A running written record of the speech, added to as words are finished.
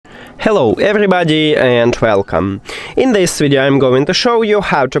Hello everybody and welcome. In this video I'm going to show you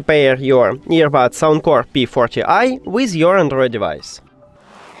how to pair your Earbuds SOUNDCORE P40i with your Android device.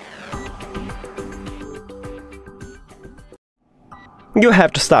 You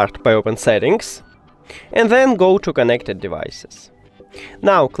have to start by open Settings and then go to Connected Devices.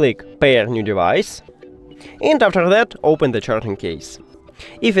 Now click Pair New Device and after that open the charging case.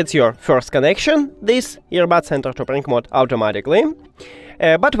 If it's your first connection, this earbuds enter to prank mode automatically,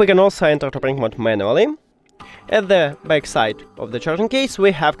 but we can also enter to prank mode manually. At the back side of the charging case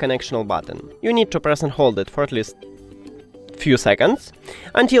we have connectional button. You need to press and hold it for at least few seconds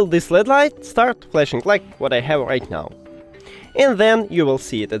until this LED light starts flashing like what I have right now. And then you will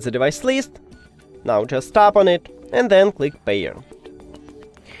see it at the device list. Now just tap on it and then click Pair.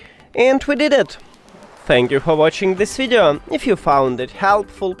 And we did it! Thank you for watching this video. If you found it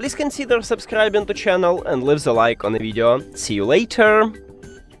helpful, please consider subscribing to the channel and leave a like on the video. See you later!